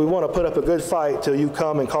 And Lord, we want to put up a good fight till you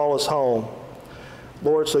come and call us home.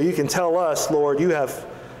 Lord, so you can tell us, Lord, you have,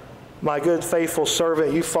 my good faithful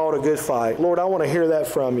servant, you fought a good fight. Lord, I want to hear that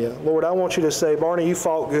from you. Lord, I want you to say, Barney, you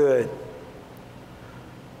fought good.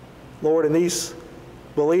 Lord, and these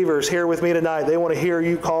believers here with me tonight, they want to hear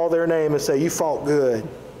you call their name and say, you fought good.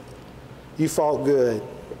 You fought good.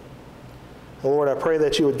 Lord, I pray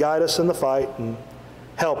that you would guide us in the fight and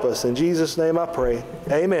help us. In Jesus' name I pray.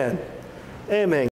 Amen. Amen.